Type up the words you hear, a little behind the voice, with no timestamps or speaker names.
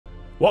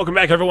Welcome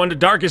back, everyone, to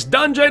Darkest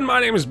Dungeon. My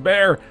name is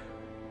Baer.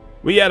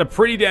 We had a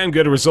pretty damn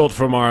good result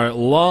from our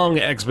long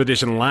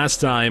expedition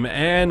last time,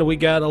 and we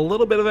got a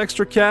little bit of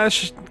extra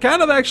cash.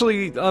 Kind of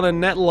actually on a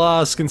net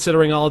loss,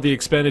 considering all the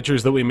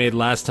expenditures that we made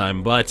last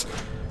time, but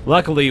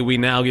luckily we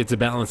now get to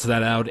balance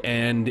that out,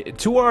 and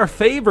to our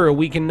favor,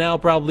 we can now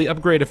probably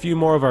upgrade a few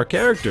more of our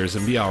characters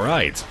and be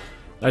alright.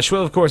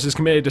 Schwill, of course, is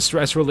committed to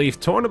stress relief.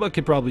 Tornaba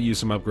could probably use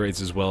some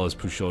upgrades as well as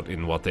Pushot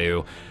in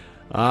Wateu.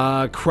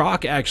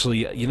 Croc,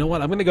 actually, you know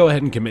what? I'm gonna go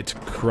ahead and commit to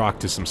Croc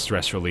to some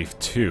stress relief,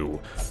 too.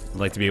 I'd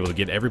like to be able to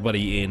get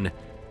everybody in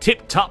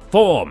tip-top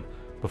form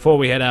before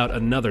we head out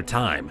another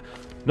time.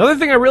 Another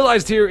thing I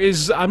realized here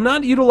is I'm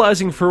not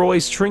utilizing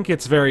Feroy's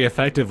trinkets very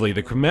effectively.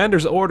 The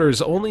commander's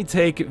orders only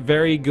take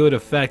very good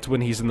effect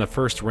when he's in the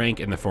first rank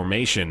in the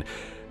formation.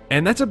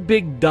 And that's a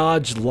big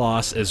dodge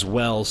loss as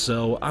well,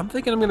 so I'm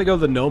thinking I'm gonna go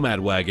the Nomad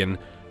Wagon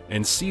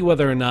and see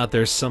whether or not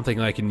there's something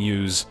I can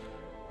use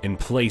in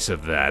place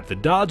of that. The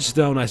Dodge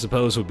Stone, I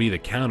suppose, would be the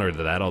counter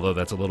to that, although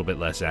that's a little bit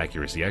less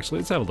accuracy. Actually,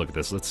 let's have a look at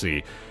this. Let's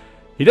see.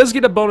 He does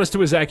get a bonus to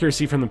his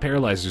accuracy from the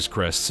Paralyzer's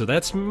Crest, so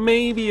that's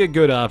maybe a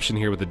good option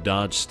here with the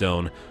Dodge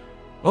Stone.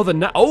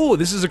 Oh,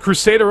 this is a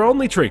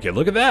Crusader-only trinket.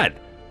 Look at that.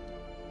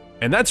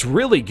 And that's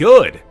really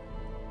good.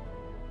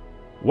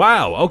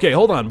 Wow. Okay,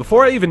 hold on.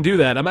 Before I even do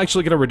that, I'm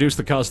actually going to reduce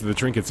the cost of the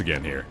trinkets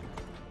again here.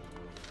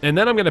 And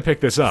then I'm going to pick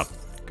this up,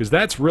 because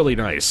that's really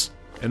nice.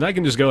 And I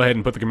can just go ahead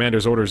and put the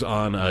commander's orders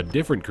on a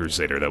different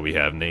Crusader that we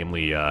have,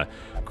 namely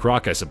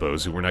Croc, I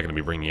suppose, who we're not going to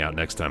be bringing out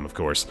next time, of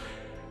course.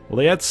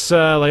 Let's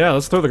throw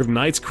the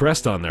Knight's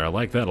Crest on there. I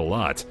like that a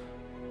lot.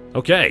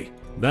 Okay,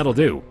 that'll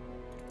do.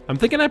 I'm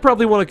thinking I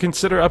probably want to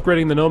consider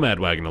upgrading the Nomad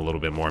Wagon a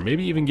little bit more.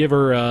 Maybe even give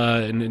her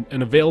an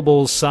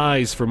available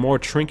size for more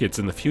trinkets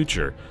in the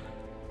future.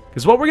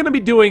 Because what we're going to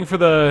be doing for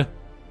the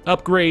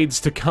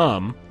upgrades to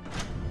come,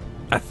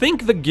 I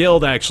think the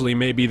guild actually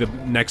may be the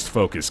next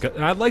focus.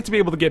 I'd like to be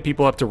able to get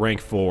people up to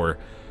rank 4.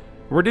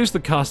 Reduce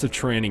the cost of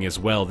training as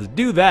well. To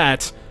do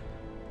that,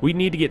 we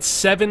need to get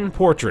 7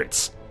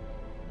 portraits.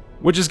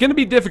 Which is going to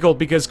be difficult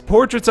because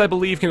portraits, I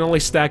believe, can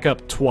only stack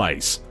up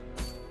twice.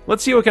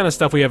 Let's see what kind of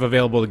stuff we have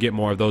available to get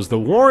more of those. The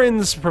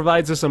Warrens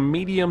provides us a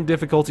medium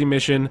difficulty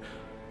mission.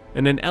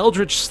 And an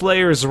Eldritch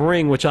Slayer's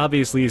Ring, which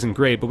obviously isn't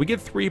great, but we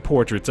get 3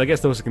 portraits. I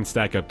guess those can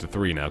stack up to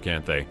 3 now,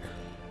 can't they?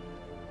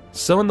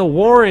 So in the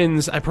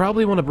Warrens, I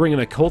probably want to bring an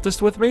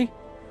Occultist with me,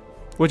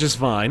 which is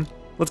fine.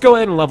 Let's go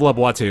ahead and level up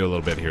Wateu a little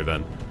bit here,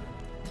 then.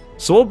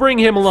 So we'll bring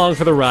him along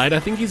for the ride.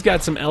 I think he's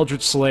got some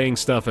Eldritch Slaying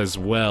stuff as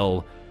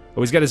well.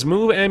 Oh, he's got his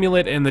Move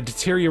Amulet and the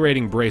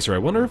Deteriorating Bracer. I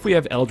wonder if we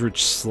have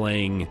Eldritch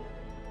Slaying...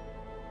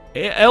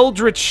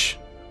 Eldritch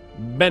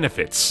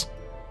benefits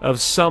of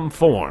some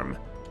form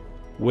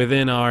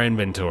within our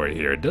inventory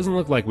here. It doesn't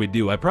look like we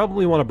do. I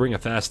probably want to bring a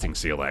Fasting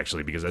Seal,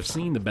 actually, because I've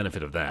seen the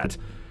benefit of that.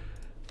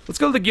 Let's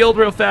go to the guild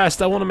real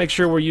fast. I want to make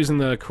sure we're using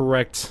the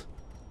correct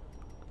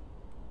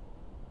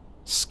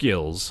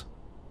skills.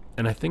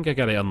 And I think I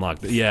gotta unlock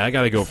yeah, I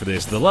gotta go for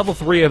this. The level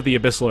 3 of the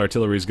Abyssal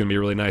Artillery is gonna be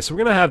really nice. So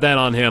we're gonna have that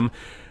on him.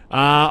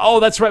 Oh,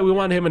 that's right, we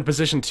wanted him in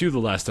position 2 the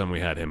last time we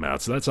had him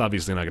out. So that's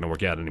obviously not gonna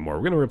work out anymore.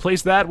 We're gonna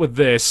replace that with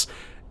this.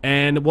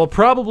 And we'll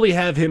probably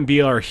have him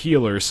be our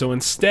healer. So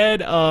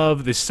instead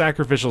of the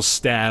Sacrificial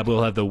Stab,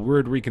 we'll have the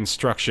Word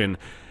Reconstruction.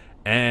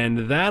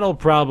 And that'll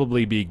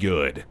probably be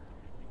good.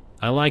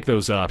 I like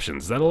those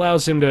options. That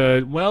allows him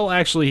to... Well,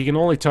 actually, he can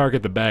only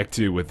target the back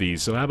 2 with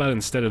these, so how about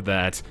instead of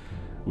that,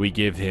 we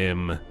give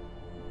him...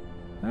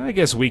 I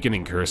guess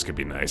Weakening Curse could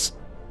be nice.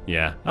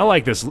 Yeah, I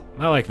like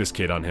this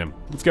kid on him.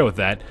 Let's go with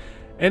that.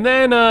 And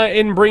then,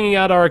 in bringing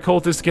out our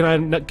Occultist,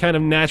 kind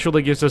of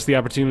naturally gives us the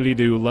opportunity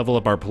to level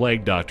up our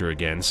Plague Doctor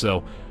again,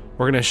 so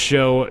we're gonna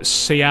show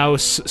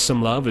Seaus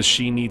some love, as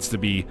she needs to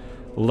be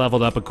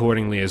leveled up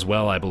accordingly as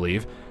well, I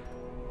believe.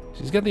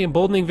 She's got the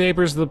Emboldening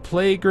Vapors, the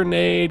Plague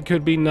Grenade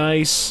could be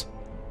nice.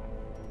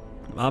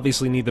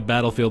 Obviously need the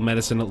Battlefield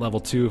Medicine at level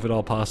 2 if at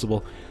all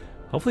possible.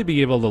 Hopefully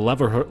be able to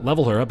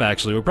level her up,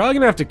 actually. We're probably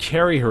going to have to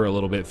carry her a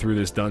little bit through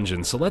this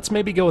dungeon, so let's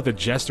maybe go with a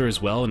Jester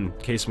as well in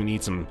case we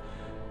need some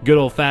good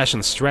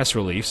old-fashioned stress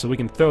relief, so we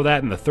can throw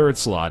that in the 3rd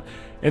slot.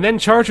 And then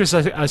Chartreuse,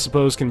 I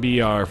suppose, can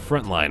be our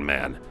frontline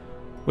man,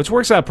 which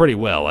works out pretty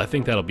well. I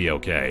think that'll be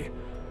okay.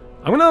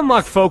 I'm going to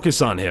unlock Focus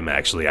on him,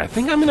 actually. I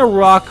think I'm going to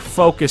rock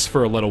Focus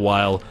for a little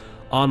while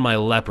on my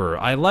Leper.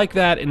 I like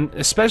that,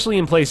 especially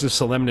in place of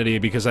Solemnity,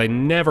 because I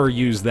never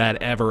use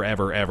that ever,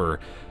 ever, ever.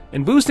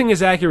 And boosting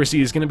his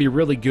accuracy is going to be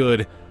really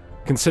good,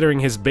 considering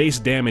his base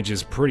damage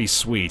is pretty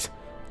sweet.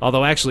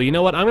 Although, actually, you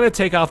know what? I'm going to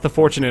take off the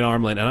Fortunate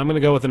Armlet, and I'm going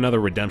to go with another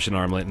Redemption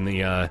Armlet.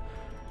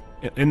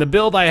 In the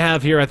build I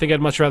have here, I think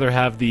I'd much rather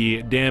have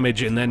the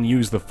damage and then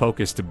use the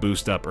Focus to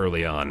boost up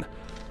early on.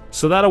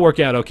 So that'll work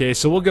out okay.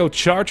 So we'll go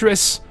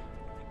Chartreuse.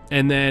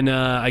 And then,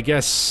 I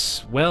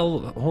guess, well,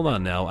 hold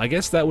on now. I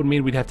guess that would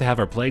mean we'd have to have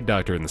our Plague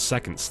Doctor in the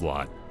 2nd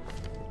slot,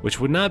 which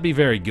would not be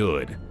very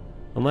good,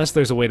 unless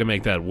there's a way to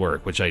make that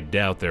work, which I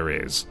doubt there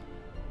is.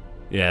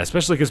 Yeah,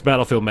 especially because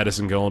Battlefield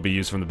Medicine can only be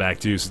used from the back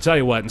 2. So tell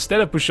you what,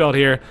 instead of Pushot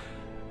here,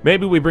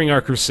 maybe we bring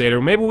our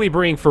Crusader, maybe we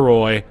bring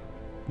Feroy,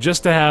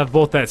 just to have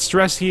both that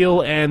stress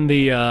heal and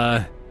the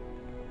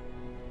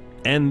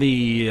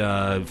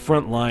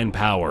frontline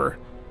power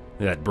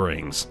that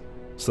brings.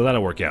 So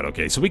that'll work out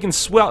okay. So we can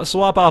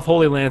swap off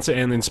Holy Lance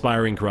and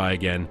Inspiring Cry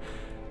again,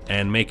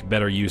 and make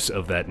better use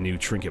of that new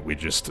trinket we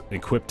just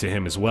equipped to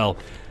him as well.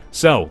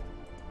 So,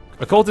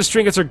 Occultist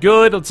trinkets are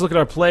good. Let's look at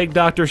our Plague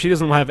Doctor. She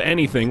doesn't have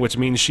anything, which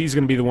means she's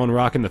going to be the one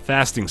rocking the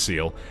Fasting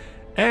Seal.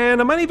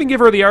 And I might even give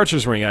her the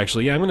Archer's Ring,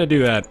 actually. Yeah, I'm going to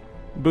do that.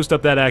 Boost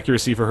up that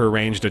accuracy for her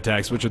ranged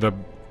attacks, which are the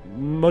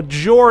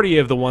majority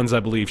of the ones I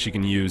believe she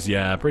can use.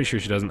 Yeah, pretty sure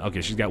she doesn't.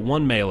 Okay, she's got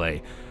 1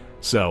 melee.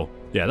 So,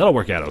 yeah, that'll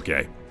work out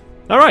okay.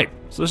 Alright,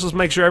 so let's just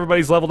make sure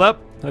everybody's leveled up.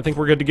 I think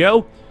we're good to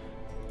go.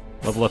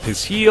 Level up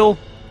his heal.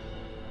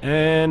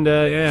 And,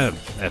 yeah,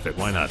 F it,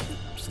 why not?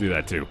 Just do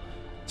that too.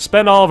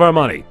 Spend all of our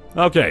money.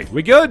 Okay,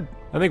 we good?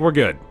 I think we're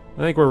good.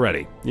 I think we're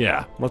ready.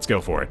 Yeah, let's go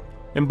for it.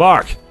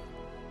 Embark!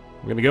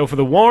 We're gonna go for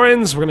the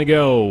Warrens. We're gonna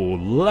go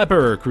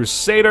Leper,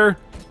 Crusader,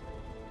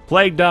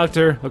 Plague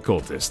Doctor,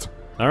 Occultist.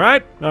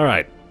 Alright?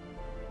 Alright.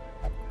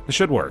 This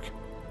should work.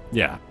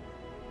 Yeah.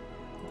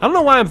 I don't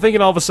know why I'm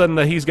thinking all of a sudden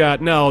that he's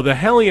got... No, the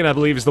Hellion, I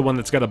believe, is the one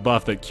that's got a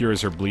buff that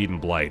cures her Bleed and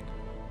Blight.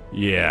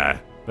 Yeah,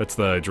 that's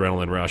the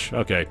Adrenaline Rush.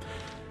 Okay.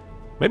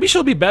 Maybe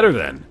she'll be better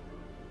then.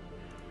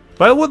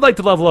 But I would like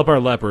to level up our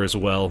Leper as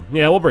well.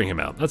 Yeah, we'll bring him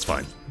out. That's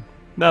fine.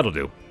 That'll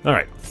do.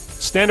 Alright.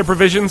 Standard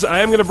provisions. I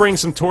am going to bring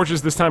some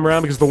torches this time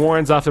around because the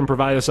Warrens often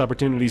provide us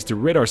opportunities to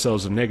rid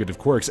ourselves of negative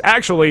quirks.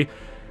 Actually,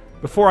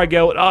 before I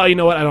go... Oh, you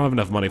know what? I don't have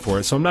enough money for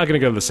it, so I'm not going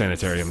to go to the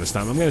Sanitarium this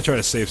time. I'm going to try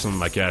to save some of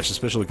my cash,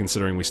 especially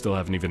considering we still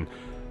haven't even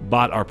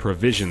bought our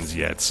provisions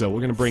yet. So we're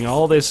going to bring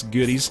all this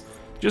goodies.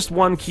 Just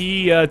 1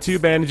 key, 2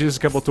 bandages, a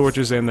couple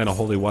torches, and then a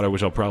holy water,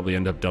 which I'll probably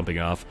end up dumping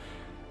off.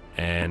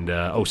 And,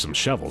 oh, some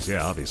shovels.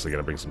 Yeah, obviously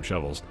gotta bring some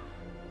shovels.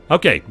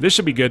 Okay, this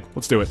should be good.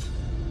 Let's do it.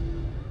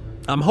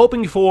 I'm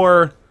hoping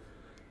for...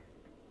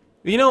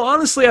 You know,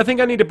 honestly, I think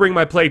I need to bring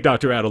my Plague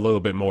Doctor out a little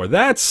bit more.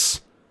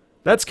 That's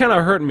kind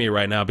of hurting me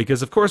right now,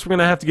 because of course we're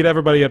gonna have to get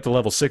everybody up to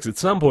level 6 at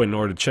some point in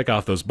order to check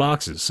off those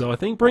boxes. So I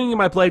think bringing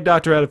my Plague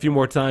Doctor out a few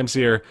more times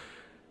here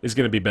is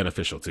gonna be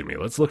beneficial to me.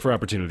 Let's look for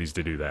opportunities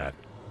to do that.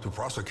 To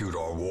prosecute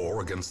our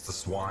war against the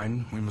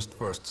swine, we must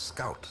first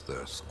scout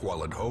their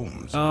squalid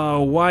homes.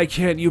 Oh, why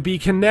can't you be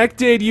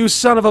connected, you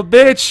son of a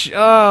bitch?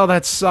 Oh,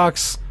 that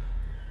sucks.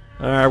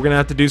 Alright, we're gonna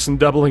have to do some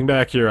doubling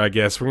back here, I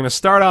guess. We're gonna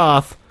start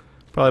off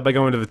probably by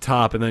going to the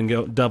top and then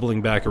go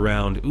doubling back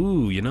around.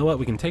 Ooh, you know what?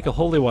 We can take a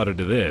holy water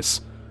to this.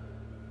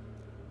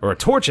 Or a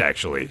torch,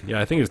 actually. Yeah,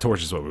 I think a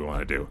torch is what we want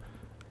to do.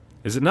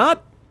 Is it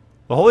not?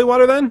 The holy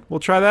water, then? We'll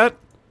try that.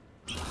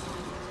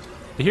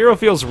 The hero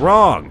feels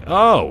wrong.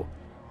 Oh.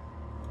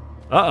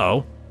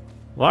 Uh-oh.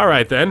 Well,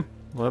 alright then.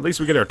 Well, at least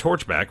we get our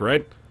torch back,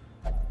 right?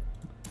 I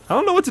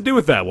don't know what to do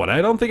with that one.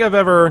 I don't think I've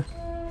ever...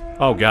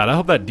 Oh god, I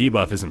hope that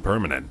debuff isn't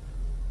permanent.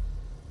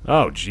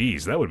 Oh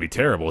jeez, that would be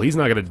terrible. He's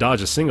not gonna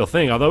dodge a single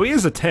thing, although he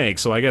is a tank,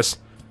 so I guess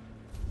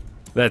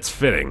that's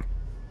fitting.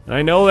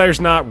 I know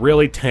there's not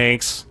really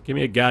tanks. Give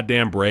me a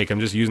goddamn break, I'm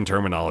just using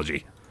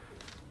terminology.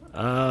 You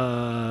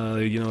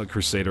know what,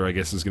 Crusader I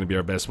guess is gonna be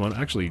our best one.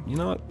 Actually, you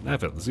know what?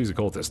 F it, let's use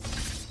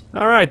Occultist.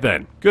 Alright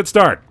then, good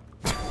start.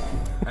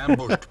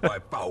 Ambushed by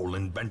foul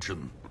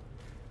invention.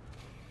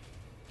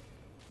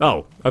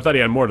 Oh, I thought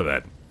he had more to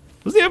that.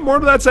 Does he have more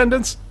to that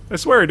sentence? I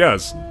swear he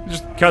does. He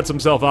just cuts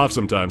himself off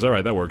sometimes.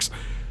 Alright, that works.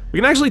 We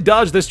can actually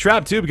dodge this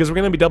trap too, because we're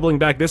going to be doubling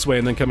back this way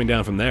and then coming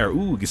down from there.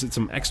 Ooh, get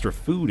some extra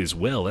food as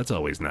well. That's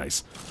always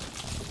nice.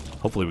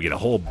 Hopefully we get a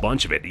whole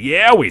bunch of it.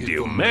 Yeah, we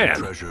do, man!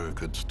 Treasure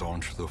could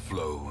staunch the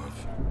flow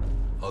of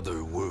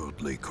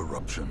otherworldly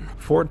corruption.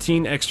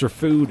 14 extra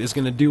food is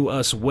going to do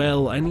us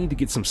well. I need to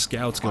get some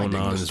scouts going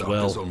on as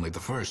well. Is only the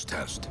first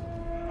test.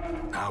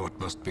 Now it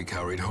must be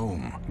carried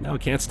home. Now we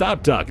can't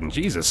stop talking,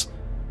 Jesus.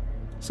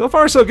 So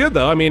far so good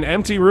though. I mean,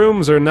 empty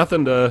rooms are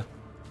nothing to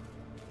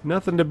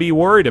be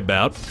worried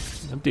about.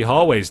 Empty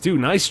hallways too.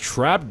 Nice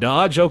trap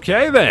dodge.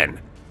 Okay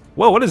then.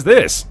 Whoa, what is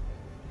this?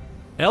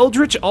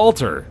 Eldritch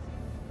Altar.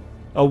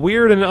 A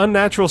weird and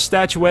unnatural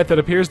statuette that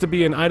appears to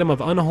be an item of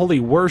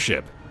unholy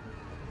worship.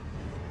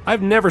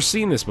 I've never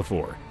seen this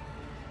before.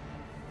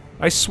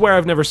 I swear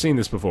I've never seen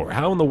this before.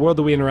 How in the world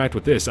do we interact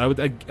with this? I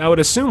would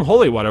assume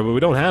holy water, but we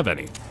don't have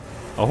any.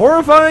 A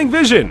horrifying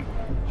vision!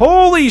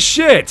 Holy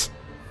shit!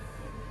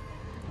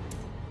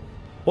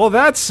 Well,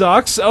 that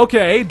sucks.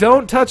 Okay,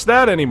 don't touch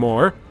that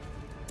anymore.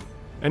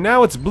 And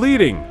now it's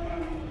bleeding.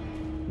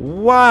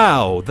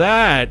 Wow,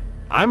 that...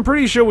 I'm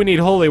pretty sure we need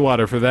holy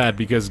water for that,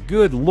 because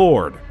good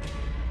lord.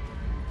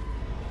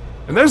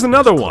 And there's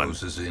another one.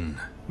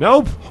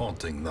 Nope.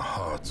 Haunting the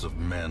hearts of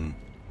men.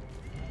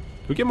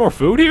 Do we get more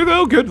food here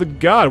though? Good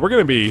God, we're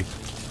gonna be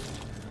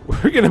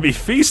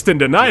feasting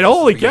tonight.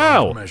 Holy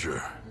cow!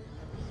 Measure.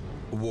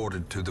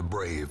 Awarded to the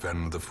brave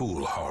and the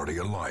foolhardy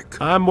alike.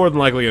 I'm more than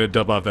likely gonna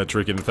dump off that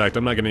trinket. In fact,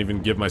 I'm not gonna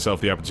even give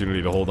myself the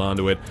opportunity to hold on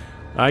to it.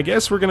 I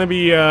guess we're gonna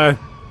be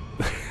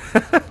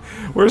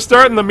we're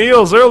starting the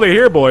meals early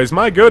here, boys.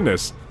 My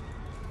goodness.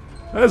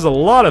 That is a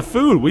lot of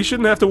food. We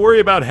shouldn't have to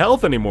worry about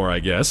health anymore, I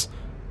guess.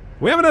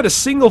 We haven't had a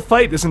single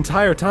fight this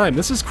entire time.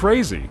 This is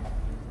crazy.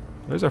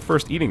 There's our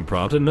first eating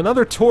prompt, and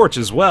another torch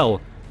as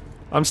well.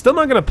 I'm still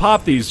not going to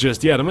pop these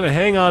just yet. I'm going to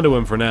hang on to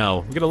him for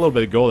now. Get a little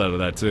bit of gold out of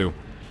that, too.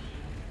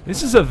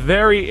 This is a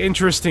very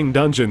interesting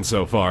dungeon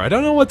so far. I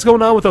don't know what's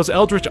going on with those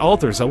eldritch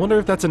altars. I wonder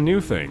if that's a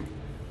new thing.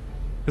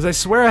 Because I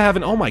swear I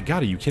haven't... Oh my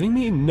god, are you kidding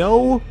me?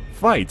 No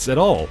fights at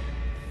all.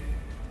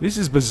 This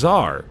is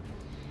bizarre.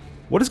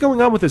 What is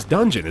going on with this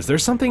dungeon? Is there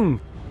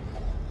something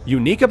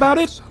unique about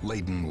it?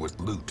 Laden with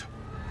loot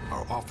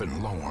are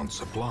often low on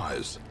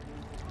supplies.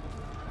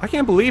 I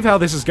can't believe how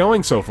this is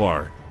going so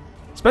far.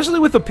 Especially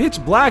with the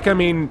pitch black, I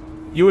mean,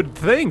 you would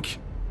think.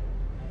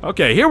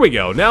 Okay, here we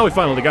go. Now we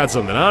finally got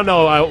something. I don't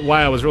know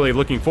why I was really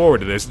looking forward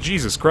to this.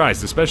 Jesus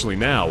Christ, especially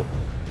now.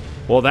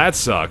 Well, that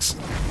sucks.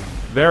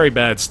 Very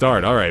bad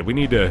start. Alright, we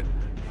need to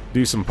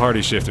do some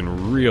party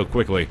shifting real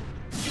quickly.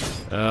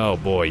 Oh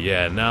boy,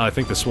 yeah. Now I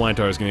think the Swine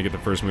Tar is going to get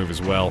the first move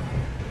as well.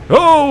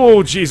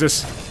 Oh,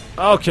 Jesus.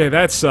 Okay,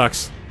 that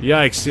sucks.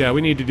 Yikes, yeah,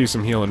 we need to do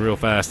some healing real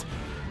fast.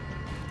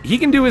 He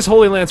can do his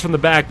Holy Lance from the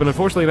back, but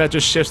unfortunately that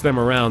just shifts them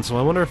around, so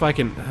I wonder if I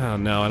can... Oh,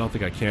 no, I don't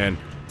think I can.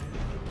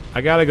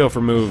 I gotta go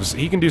for moves.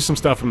 He can do some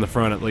stuff from the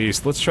front, at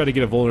least. Let's try to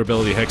get a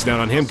vulnerability hex down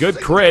on him.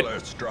 Good crit!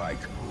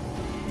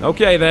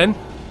 Okay, then.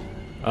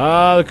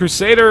 The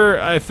Crusader,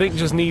 I think,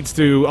 just needs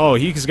to... Oh,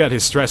 he's got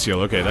his stress heal.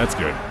 Okay, that's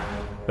good.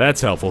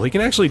 That's helpful. He can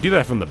actually do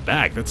that from the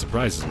back. That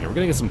surprises me. We're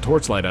gonna get some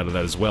torchlight out of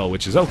that as well,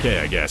 which is okay,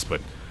 I guess, but...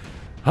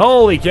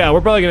 Holy cow,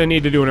 we're probably gonna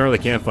need to do an early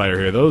campfire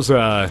here. Those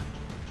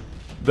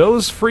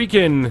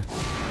freaking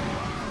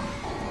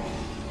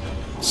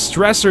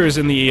stressors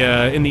in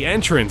the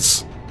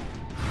entrance,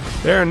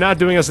 they're not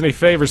doing us any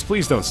favors.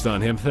 Please don't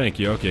stun him. Thank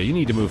you. Okay, you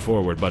need to move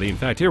forward, buddy. In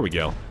fact, here we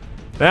go.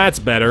 That's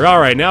better. All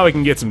right, now we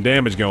can get some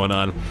damage going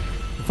on.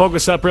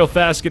 Focus up real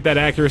fast, get that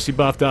accuracy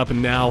buffed up,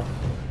 and now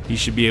he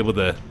should be able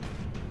to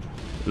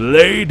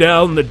lay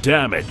down the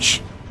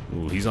damage.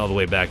 Ooh, he's all the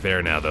way back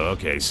there now, though.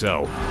 Okay,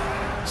 so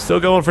still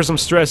going for some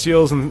stress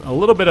heals and a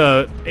little bit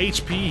of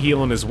HP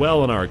healing as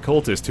well on our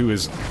occultist, who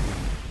has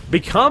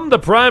become the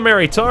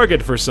primary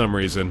target for some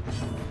reason.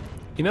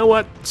 You know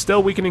what?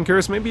 Still weakening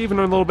curse, maybe even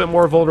a little bit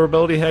more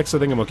vulnerability hex. I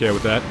think I'm okay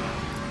with that.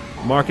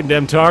 Marking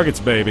them targets,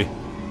 baby.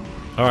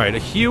 Alright, a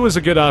heal is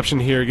a good option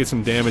here. Get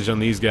some damage on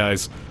these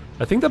guys.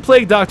 I think the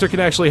Plague Doctor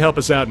can actually help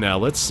us out now.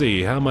 Let's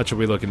see. How much are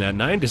we looking at?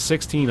 9 to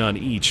 16 on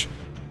each.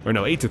 Or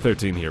no, 8 to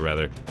 13 here,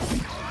 rather.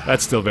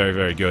 That's still very,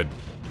 very good.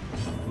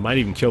 Might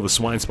even kill the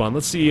swine spawn.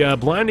 Let's see,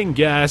 blinding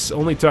gas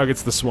only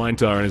targets the swine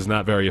tar and is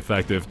not very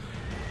effective.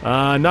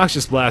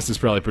 Noxious blast is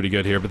probably pretty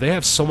good here, but they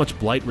have so much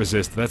blight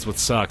resist, that's what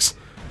sucks.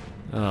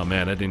 Oh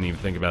man, I didn't even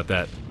think about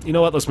that. You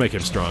know what, let's make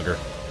him stronger.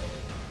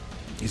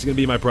 He's gonna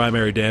be my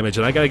primary damage,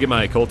 and I gotta get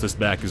my occultist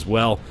back as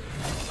well.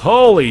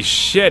 Holy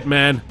shit,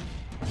 man.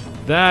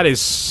 That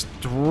is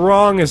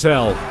strong as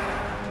hell.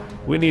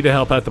 We need to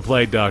help out the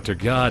Plague Doctor,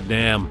 god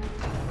damn.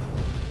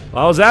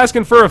 Well, I was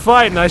asking for a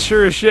fight, and I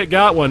sure as shit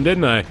got one,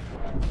 didn't I?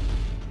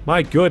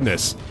 My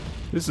goodness.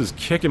 This is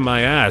kicking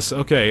my ass.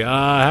 Okay,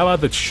 how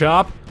about the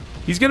chop?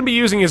 He's gonna be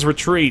using his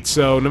retreat,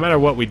 so no matter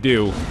what we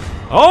do...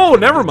 Oh,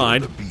 never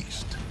mind! The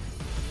beast,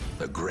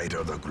 the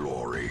greater the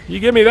glory. You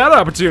give me that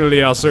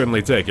opportunity, I'll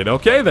certainly take it.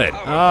 Okay, then.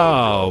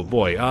 Oh,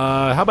 boy.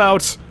 How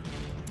about...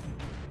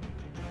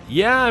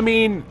 Yeah, I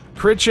mean,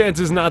 crit chance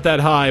is not that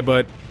high,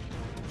 but...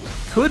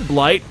 Could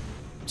blight.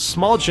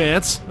 Small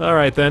chance.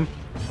 Alright, then.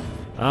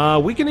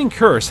 Weakening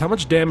curse. How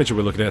much damage are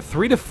we looking at?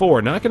 3 to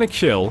 4. Not gonna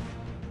kill.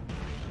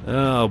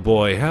 Oh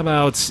boy, how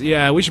about...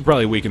 Yeah, we should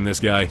probably weaken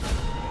this guy.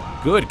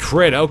 Good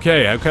crit,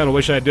 okay. I kind of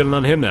wish I had done it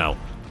on him now.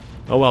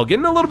 Oh well,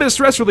 getting a little bit of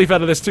stress relief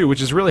out of this too,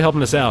 which is really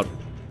helping us out.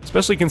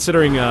 Especially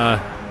considering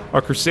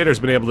our Crusader's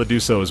been able to do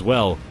so as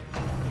well.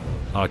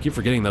 Oh, I keep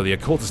forgetting though, the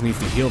Occultist needs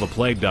to heal the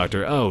Plague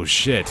Doctor. Oh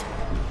shit.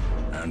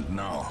 And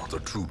now, the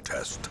true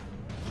test.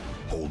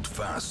 Hold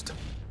fast,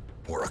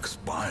 or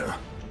expire.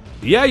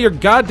 Yeah, you're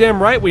goddamn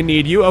right we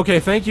need you. Okay,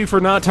 thank you for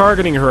not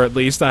targeting her at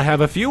least. I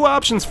have a few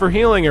options for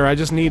healing her, I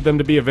just need them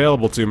to be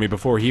available to me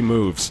before he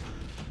moves.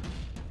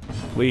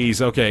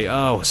 Please, okay.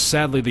 Oh,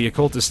 sadly the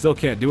Occultist still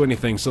can't do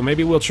anything, so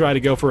maybe we'll try to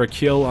go for a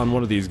kill on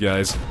one of these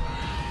guys.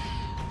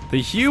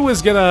 The Hugh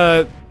is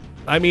gonna...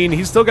 I mean,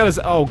 he's still got his...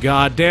 Oh,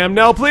 goddamn,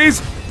 no,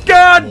 please!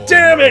 God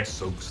damn it!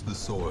 Soaks the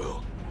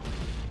soil,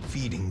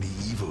 feeding the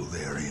evil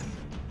therein.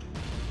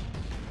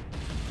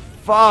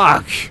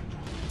 Fuck!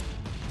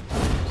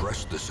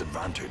 Press this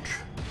advantage.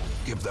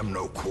 Give them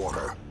no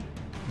quarter.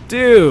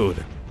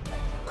 Dude!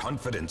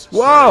 Confidence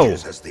Whoa!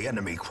 surges as the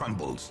enemy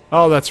crumbles.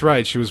 Oh, that's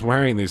right, she was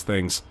wearing these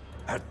things.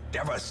 A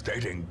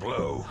devastating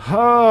blow.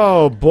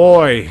 Oh,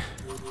 boy.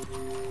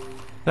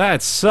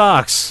 That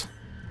sucks.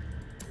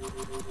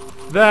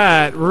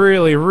 That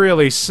really,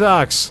 really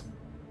sucks.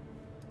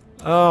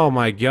 Oh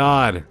my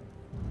god.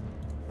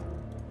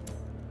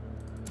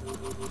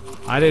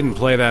 I didn't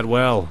play that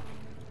well.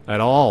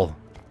 At all.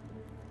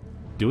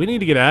 Do we need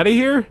to get out of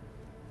here?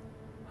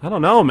 I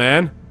don't know,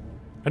 man.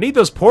 I need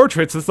those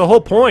portraits, that's the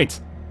whole point.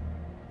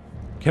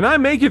 Can I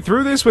make it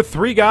through this with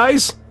 3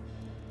 guys?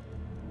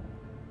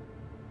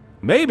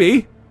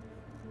 Maybe.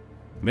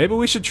 Maybe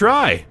we should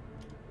try.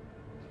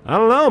 I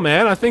don't know,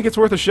 man. I think it's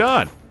worth a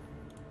shot.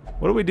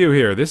 What do we do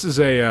here? This is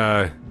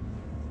a,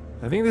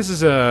 I think this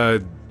is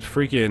a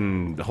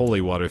freaking holy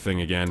water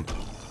thing again.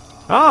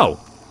 Oh!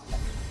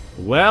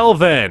 Well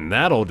then,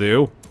 that'll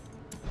do.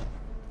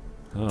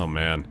 Oh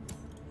man.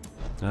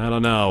 I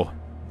don't know.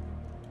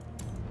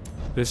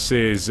 This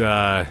is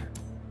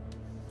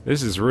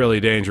really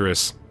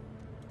dangerous.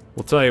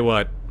 We'll tell you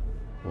what.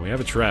 We have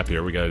a trap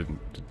here. We gotta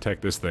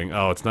detect this thing.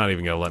 Oh, it's not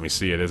even gonna let me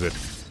see it, is it?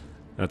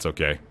 That's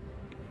okay.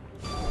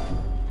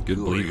 Good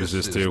bleed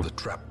resist too. The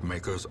trap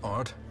maker's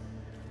art.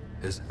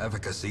 His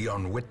efficacy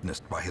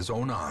unwitnessed by his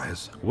own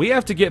eyes. We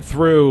have to get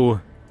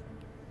through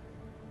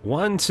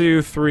 1,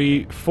 2,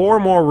 3, 4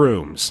 more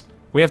rooms.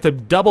 We have to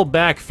double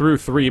back through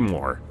 3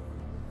 more.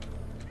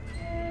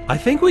 I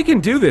think we can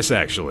do this,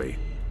 actually.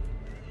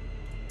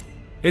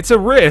 It's a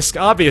risk,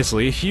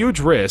 obviously, a huge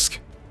risk.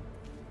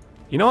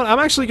 You know what? I'm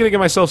actually going to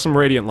give myself some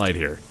radiant light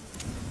here.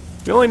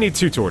 We only need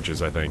 2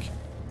 torches, I think.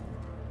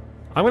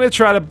 I'm going to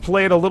try to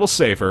play it a little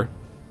safer.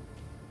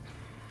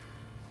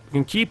 We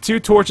can keep 2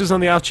 torches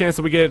on the off chance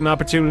that we get an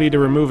opportunity to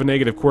remove a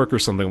negative quirk or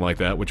something like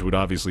that, which would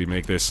obviously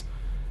make this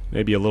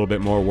maybe a little bit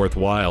more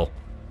worthwhile.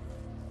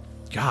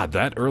 God,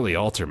 that early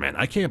altar, man.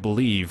 I can't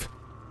believe...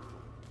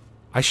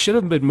 I should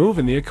have been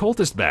moving the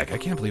occultist back. I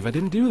can't believe I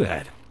didn't do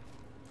that.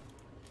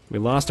 We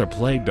lost our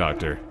plague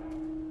doctor.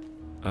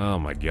 Oh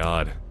my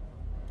god.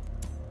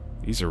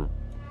 These are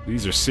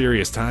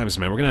serious times,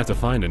 man. We're gonna have to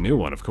find a new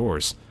one, of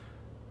course.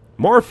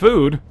 More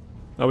food?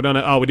 Oh, we don't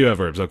have, oh, we do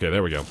have herbs. Okay,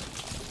 there we go.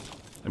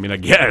 I mean, I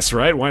guess,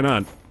 right? Why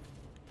not?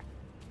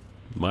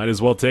 Might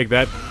as well take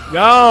that.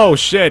 Oh,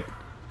 shit!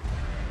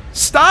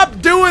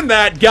 Stop doing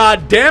that,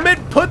 god damn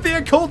it! Put the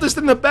occultist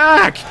in the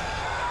back!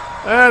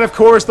 And, of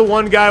course, the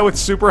one guy with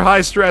super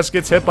high stress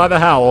gets hit by the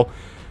howl.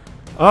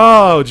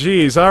 Oh,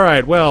 jeez.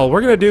 Alright, well,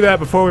 we're gonna do that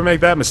before we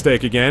make that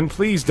mistake again.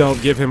 Please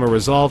don't give him a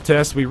resolve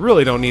test. We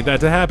really don't need that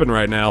to happen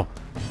right now.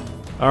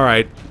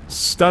 Alright.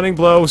 Stunning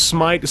blow,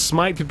 smite.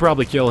 Smite could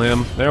probably kill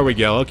him. There we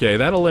go. Okay,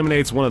 that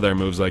eliminates one of their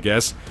moves, I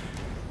guess.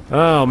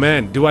 Oh,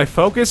 man. Do I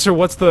focus, or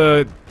what's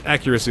the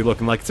accuracy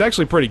looking like? It's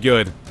actually pretty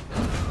good.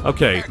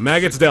 Okay,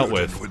 maggots dealt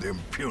with.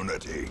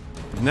 Impunity.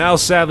 Now,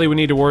 sadly, we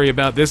need to worry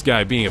about this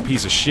guy being a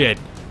piece of shit.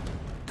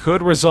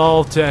 Could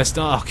resolve test.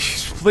 Oh,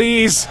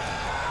 please.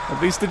 At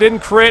least it didn't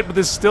crit, but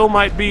this still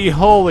might be.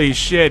 Holy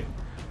shit.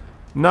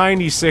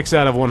 96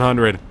 out of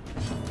 100.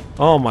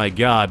 Oh my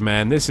god,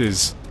 man. This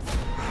is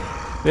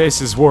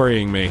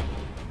worrying me.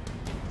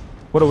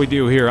 What do we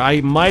do here?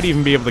 I might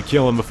even be able to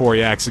kill him before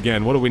he acts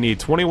again. What do we need?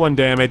 21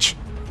 damage.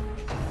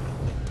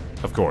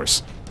 Of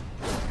course.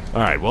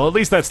 Alright, well, at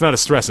least that's not a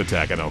stress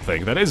attack, I don't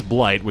think. That is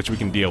blight, which we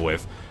can deal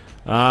with.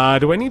 Do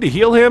I need to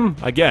heal him?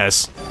 I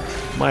guess.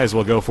 Might as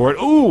well go for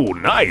it. Ooh,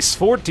 nice!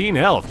 14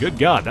 health. Good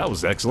god, that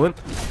was excellent.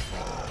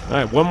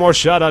 Alright, one more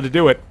shot ought to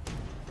do it.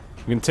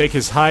 We can take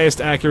his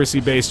highest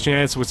accuracy-based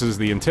chance, which is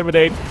the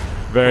Intimidate.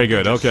 Very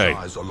good, okay.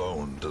 Size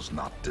alone does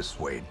not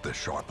dissuade the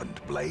sharpened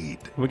blade.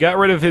 We got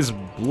rid of his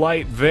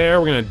blight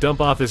there. We're gonna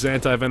dump off this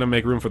anti-venom,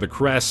 make room for the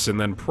crests, and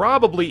then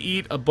probably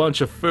eat a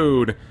bunch of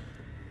food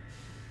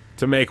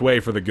to make way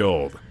for the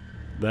gold.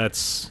 That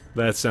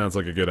sounds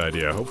like a good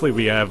idea. Hopefully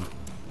we have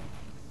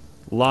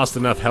lost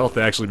enough health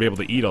to actually be able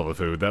to eat all the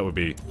food. That would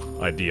be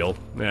ideal.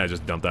 Yeah,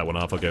 just dump that one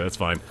off. Okay, that's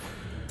fine.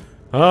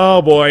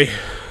 Oh boy.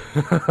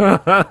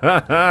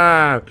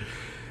 I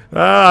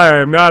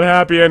am not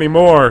happy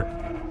anymore.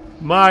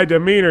 My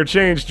demeanor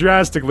changed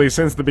drastically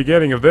since the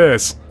beginning of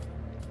this.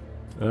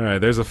 Alright,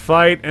 there's a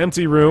fight.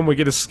 Empty room. We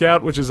get a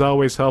scout, which is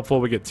always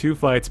helpful. We get 2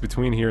 fights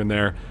between here and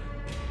there.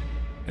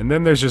 And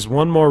then there's just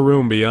one more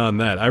room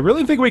beyond that. I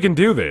really think we can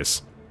do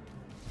this.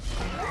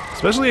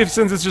 Especially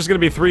since it's just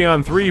going to be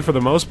 3-on-3 for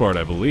the most part,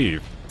 I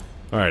believe.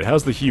 Alright,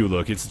 how's the hue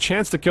look? It's a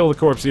chance to kill the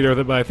corpse eater,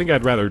 but I think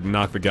I'd rather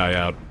knock the guy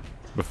out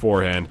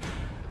beforehand.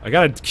 I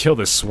gotta kill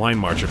this swine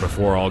marcher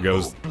before all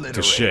goes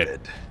to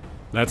shit.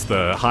 That's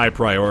the high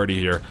priority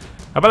here.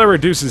 How about I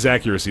reduce his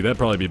accuracy? That'd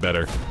probably be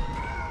better.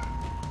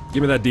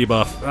 Give me that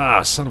debuff.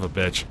 Ah, son of a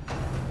bitch.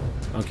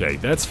 Okay,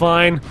 that's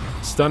fine.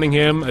 Stunning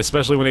him,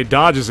 especially when he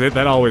dodges it,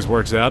 that always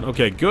works out.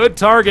 Okay, good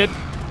target.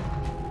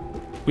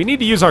 We need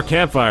to use our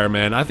campfire,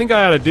 man. I think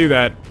I ought to do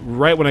that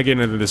right when I get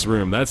into this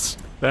room. That's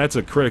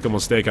a critical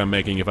mistake I'm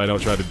making if I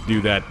don't try to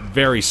do that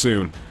very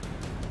soon.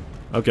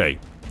 Okay.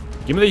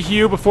 Give me the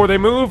hue before they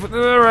move.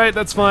 Alright,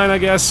 that's fine, I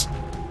guess.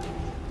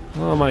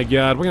 Oh my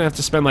god, we're gonna have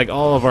to spend like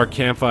all of our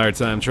campfire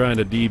time trying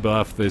to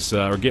debuff this,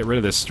 or get rid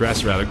of this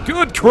stress rather.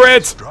 Good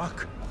crit!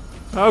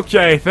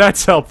 Okay,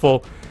 that's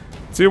helpful.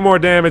 2 more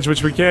damage,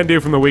 which we can do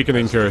from the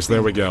weakening curse.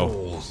 There we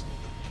go.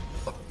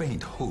 A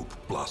faint hope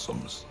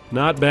blossoms.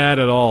 Not bad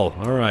at all.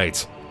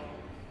 Alright.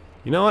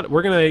 You know what?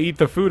 We're gonna eat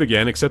the food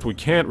again, except we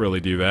can't really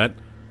do that.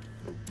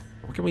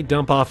 What can we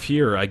dump off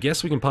here? I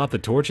guess we can pop the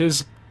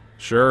torches?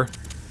 Sure.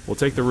 We'll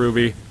take the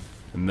ruby,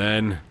 and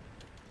then...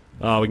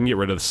 Oh, we can get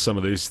rid of some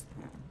of these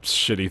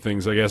shitty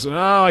things, I guess.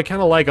 Oh, I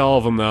kind of like all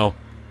of them, though.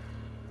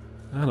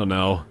 I don't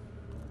know.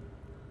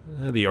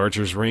 The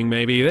archer's ring,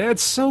 maybe.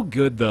 That's so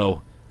good,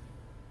 though.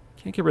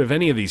 Can't get rid of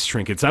any of these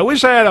trinkets. I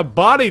wish I had a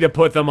body to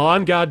put them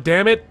on, god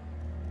damn it!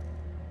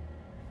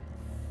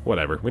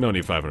 Whatever. We don't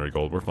need 500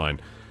 gold. We're fine.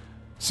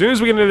 As soon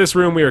as we get into this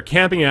room, we are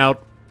camping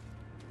out.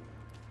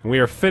 And we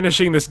are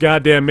finishing this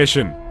goddamn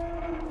mission.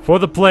 For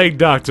the Plague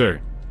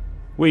Doctor.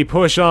 We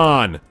push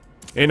on.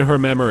 In her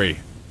memory.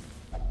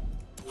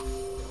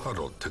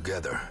 Huddled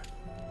together.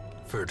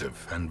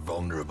 Furtive and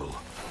vulnerable.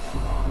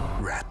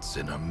 Rats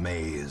in a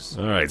maze.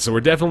 Alright, so we're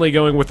definitely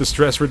going with the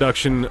stress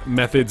reduction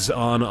methods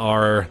on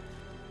our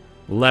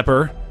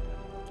leper.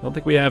 I don't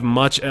think we have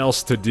much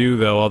else to do,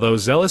 though, although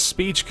Zealous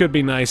Speech could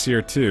be nice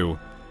here, too.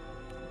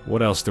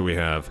 What else do we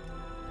have?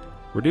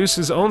 Reduce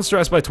his own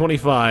stress by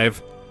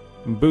 25,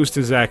 and boost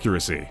his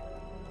accuracy.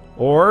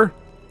 Or,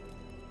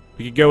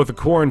 we could go with the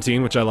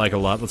Quarantine, which I like a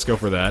lot. Let's go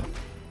for that.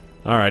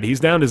 Alright, he's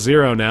down to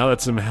 0 now.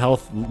 That's some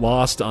health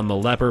lost on the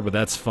leper, but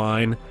that's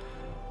fine.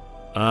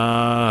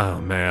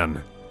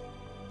 Man.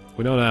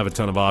 We don't have a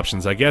ton of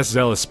options. I guess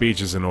Zealous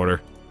Speech is in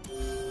order.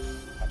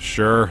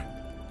 Sure.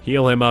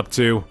 Heal him up,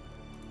 too.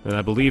 And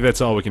I believe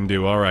that's all we can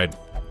do. Alright.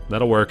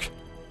 That'll work.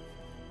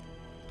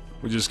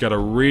 We just gotta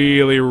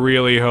really,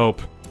 really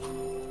hope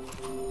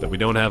that we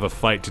don't have a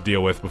fight to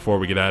deal with before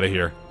we get out of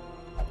here.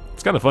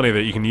 It's kind of funny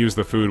that you can use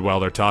the food while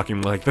they're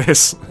talking like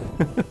this.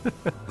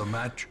 The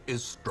match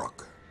is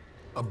struck.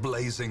 A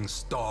blazing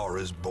star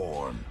is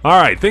born.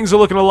 Alright, things are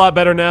looking a lot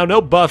better now.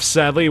 No buffs,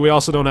 sadly. We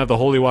also don't have the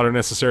holy water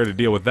necessary to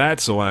deal with that,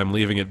 so I'm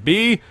leaving it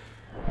be.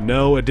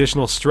 No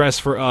additional stress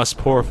for us,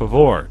 por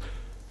favor.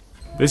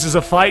 This is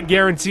a fight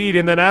guaranteed,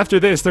 and then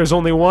after this, there's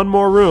only one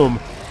more room.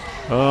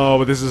 Oh,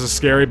 but this is a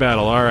scary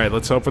battle. Alright,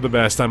 let's hope for the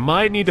best. I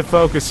might need to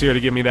focus here to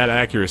give me that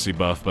accuracy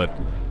buff, but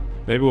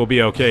maybe we'll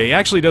be okay. He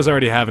actually does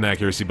already have an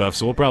accuracy buff,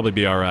 so we'll probably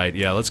be alright.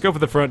 Yeah, let's go for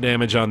the front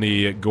damage on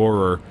the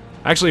Gorer.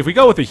 Actually, if we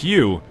go with the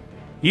Hue,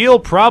 he'll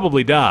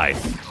probably die.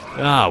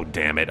 Oh,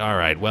 damn it.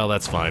 Alright, well,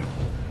 that's fine.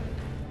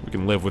 We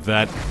can live with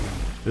that.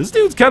 This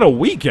dude's kind of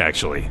weak,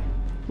 actually.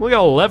 We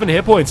got 11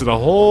 hit points and a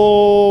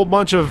whole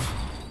bunch of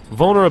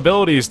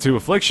vulnerabilities to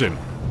affliction.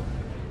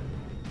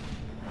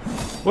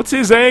 What's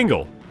his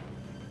angle?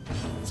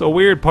 It's a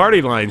weird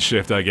party line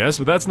shift, I guess,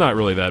 but that's not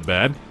really that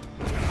bad.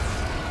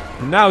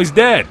 And now he's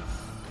dead.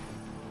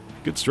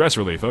 Good stress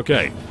relief,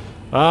 okay.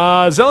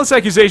 Zealous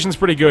Accusation's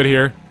pretty good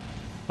here.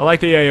 I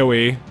like the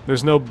AoE.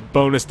 There's no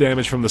bonus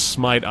damage from the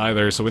smite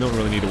either, so we don't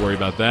really need to worry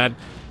about that.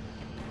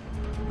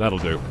 That'll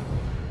do.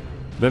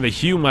 Then the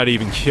Hue might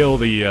even kill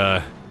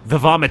the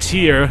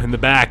Vomiteer in the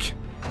back.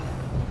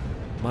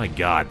 My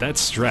god, that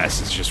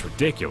stress is just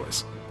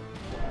ridiculous.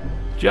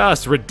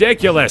 Just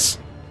ridiculous!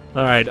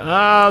 Alright,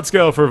 let's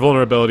go for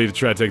vulnerability to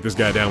try to take this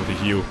guy down with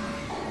the Hue.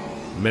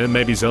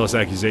 Maybe Zealous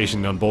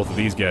Accusation on both of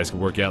these guys could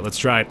work out. Let's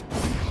try it.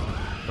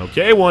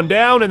 Okay, one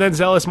down, and then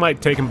Zealous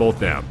might take them both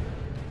down.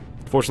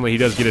 Fortunately, he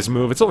does get his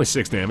move. It's only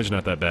 6 damage,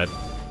 not that bad.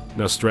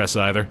 No stress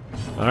either.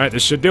 Alright,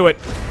 this should do it.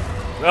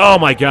 Oh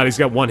my god, he's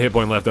got 1 hit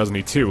point left, doesn't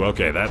he? 2.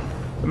 Okay, that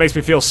makes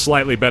me feel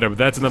slightly better, but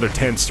that's another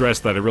 10 stress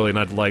that I really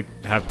not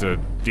have to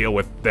deal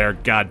with there.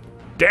 God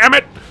damn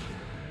it!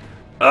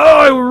 Oh,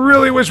 I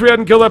really wish we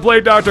hadn't killed that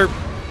Plague Doctor.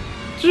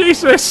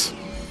 Jesus!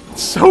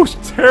 It's so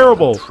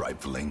terrible. A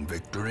trifling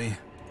victory,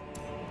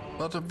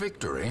 but a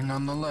victory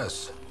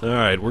nonetheless.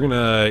 Alright, we're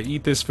gonna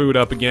eat this food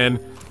up again.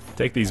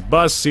 Take these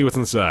busts, see what's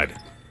inside.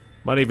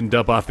 Might even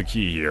dump off the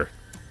key here.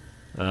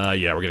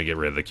 Yeah, we're gonna get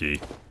rid of the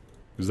key.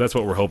 Because that's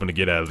what we're hoping to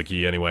get out of the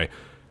key anyway.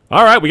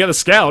 Alright, we got a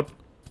scout.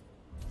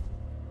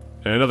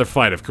 And another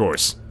fight, of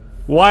course.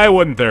 Why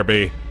wouldn't there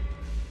be?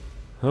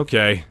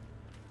 Okay.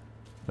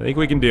 I think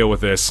we can deal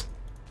with this.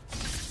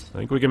 I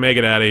think we can make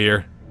it out of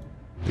here.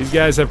 These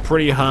guys have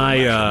pretty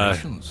high,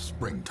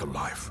 spring to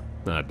life.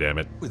 Ah, damn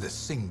it. With a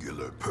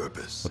singular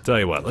purpose. I'll tell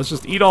you what, let's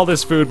just eat all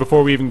this food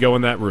before we even go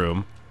in that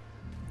room.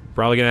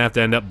 Probably gonna have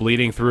to end up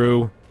bleeding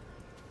through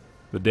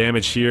the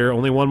damage here.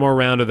 Only one more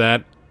round of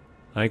that.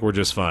 I think we're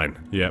just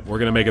fine. Yeah, we're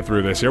gonna make it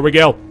through this. Here we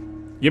go.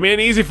 Give me an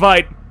easy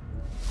fight.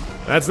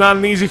 That's not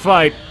an easy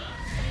fight.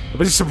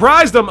 But he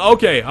surprised them.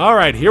 Okay,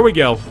 alright, here we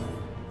go.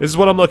 This is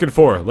what I'm looking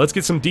for. Let's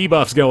get some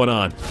debuffs going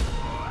on.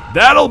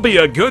 That'll be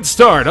a good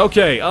start.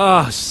 Okay.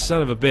 Oh,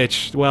 son of a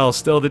bitch. Well,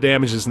 still the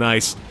damage is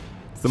nice.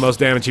 It's the most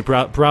damage he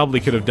probably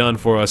could have done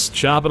for us.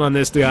 Chopping on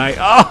this guy.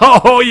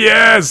 Oh,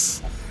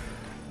 yes!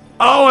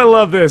 Oh, I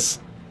love this.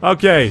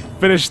 Okay,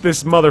 finish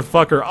this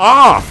motherfucker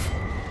off.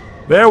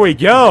 There we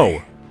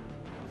go.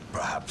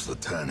 Perhaps the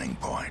turning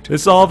point.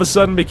 This all of a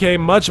sudden became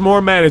much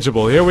more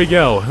manageable. Here we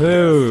go.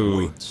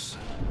 Ooh.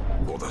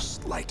 For the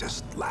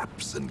slightest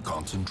lapse in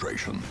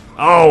concentration.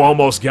 Oh,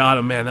 almost got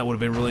him, man. That would have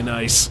been really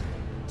nice.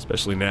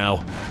 Especially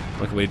now.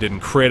 Luckily it didn't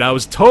crit. I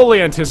was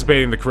totally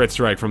anticipating the crit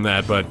strike from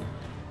that, but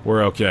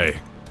we're okay.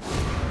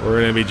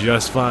 We're gonna be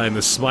just fine.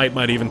 The smite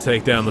might even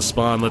take down the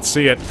spawn. Let's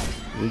see it.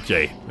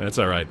 Okay, that's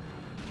alright.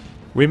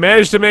 We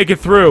managed to make it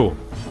through.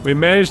 We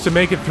managed to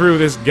make it through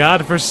this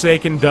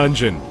godforsaken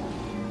dungeon.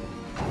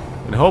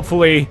 And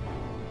hopefully,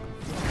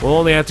 we'll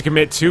only have to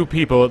commit 2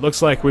 people. It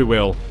looks like we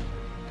will.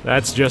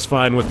 That's just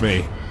fine with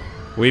me.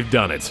 We've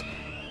done it.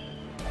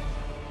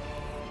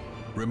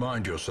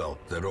 Remind yourself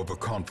that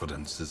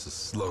overconfidence is a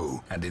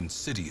slow and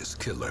insidious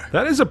killer.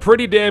 That is a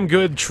pretty damn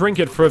good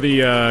trinket for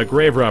the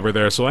grave robber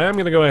there, so I am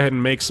going to go ahead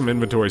and make some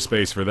inventory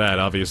space for that.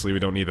 Obviously, we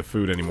don't need the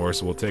food anymore,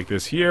 so we'll take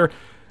this here,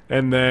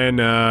 and then,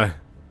 I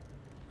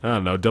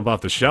don't know, dump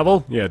off the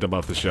shovel? Yeah, dump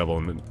off the shovel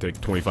and then take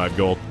 25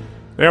 gold.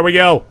 There we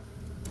go!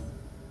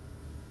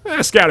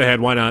 Scout ahead,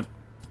 why not?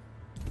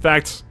 In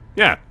fact,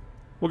 yeah,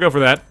 we'll go for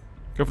that.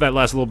 Go for that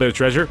last little bit of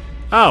treasure.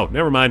 Oh,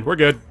 never mind, we're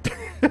good.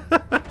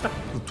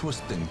 The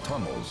twisting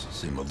tunnels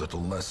seem a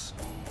little less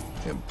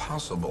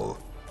impossible.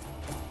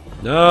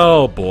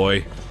 Oh,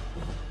 boy.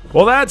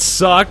 Well, that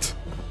sucked.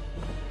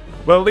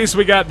 Well, at least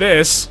we got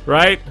this,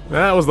 right?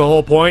 That was the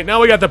whole point.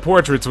 Now we got the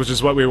portraits, which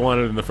is what we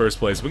wanted in the first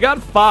place. We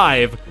got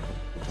 5,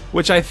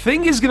 which I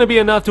think is going to be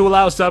enough to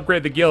allow us to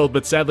upgrade the guild,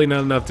 but sadly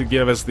not enough to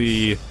give us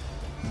the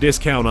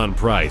discount on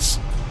price.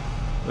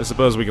 I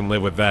suppose we can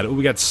live with that. Ooh,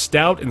 we got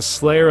Stout and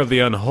Slayer of the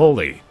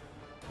Unholy.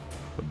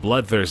 The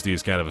Bloodthirsty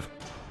is kind of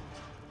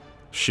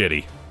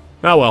shitty.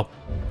 Oh well.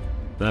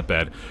 Not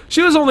bad.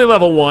 She was only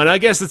level 1. I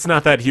guess it's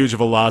not that huge of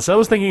a loss. I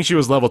was thinking she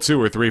was level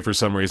 2 or 3 for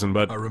some reason,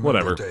 but I remember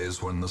whatever.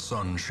 days when the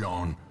sun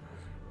shone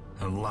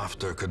and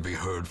laughter could be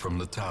heard from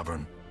the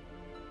tavern.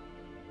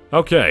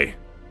 Okay.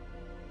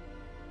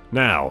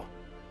 Now,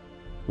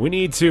 we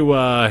need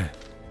to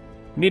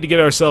get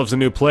ourselves a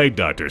new plague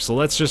doctor, so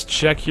let's just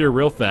check here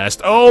real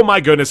fast. Oh my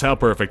goodness, how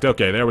perfect.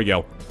 Okay, there we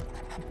go.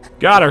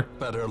 Got her.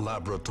 Better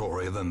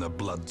laboratory than the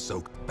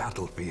blood-soaked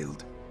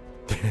battlefield.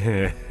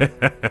 I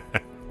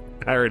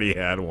already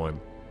had one.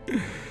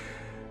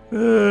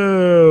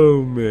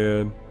 Oh,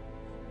 man.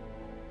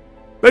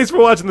 Thanks for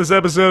watching this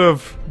episode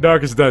of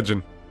Darkest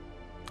Dungeon.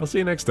 I'll see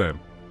you next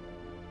time.